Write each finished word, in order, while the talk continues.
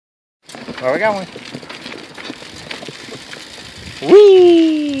Where are we going?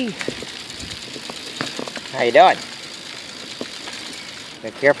 Whee! How you doing? Be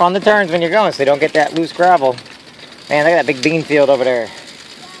careful on the turns when you're going so you don't get that loose gravel. Man, look at that big bean field over there.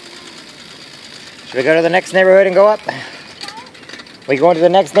 Should we go to the next neighborhood and go up? We going to the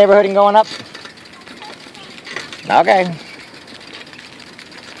next neighborhood and going up? Okay.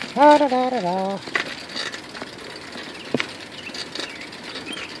 Da, da, da, da, da.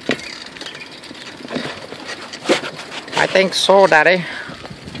 I think so, Daddy.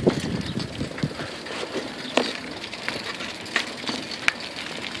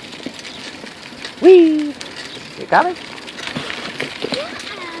 Whee! You coming?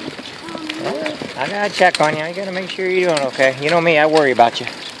 I gotta check on you. I gotta make sure you're doing okay. You know me, I worry about you.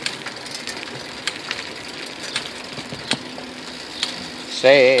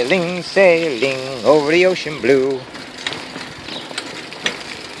 Sailing, sailing over the ocean blue.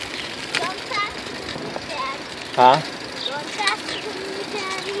 Huh?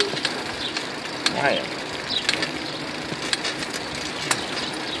 Right.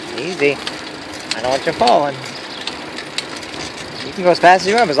 Easy. I don't want you falling. You can go as fast as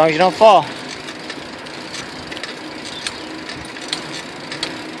you want as long as you don't fall.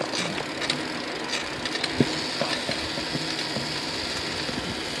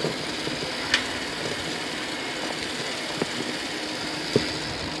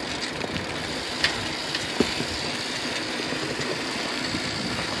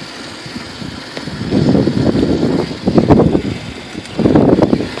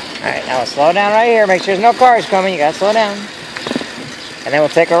 Alright, now we'll slow down right here. Make sure there's no cars coming. You gotta slow down. And then we'll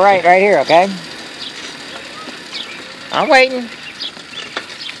take a right here, okay? I'm waiting.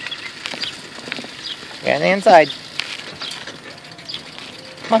 Get on the inside.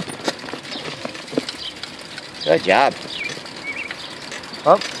 Come on. Good job.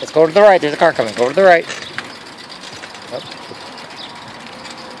 Oh, let's go to the right. There's a car coming. Go to the right. Oh.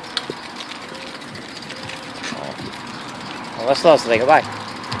 Well, let's slow so they go by.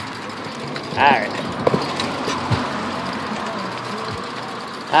 Alright.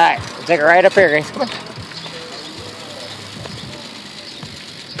 Alright, we'll take it right up here, guys. Come on.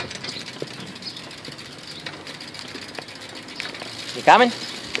 You coming?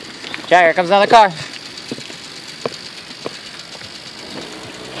 Jack, here comes another car.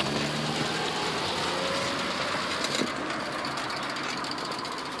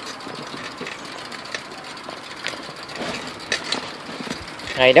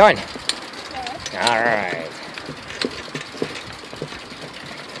 How you doing? Good. All right.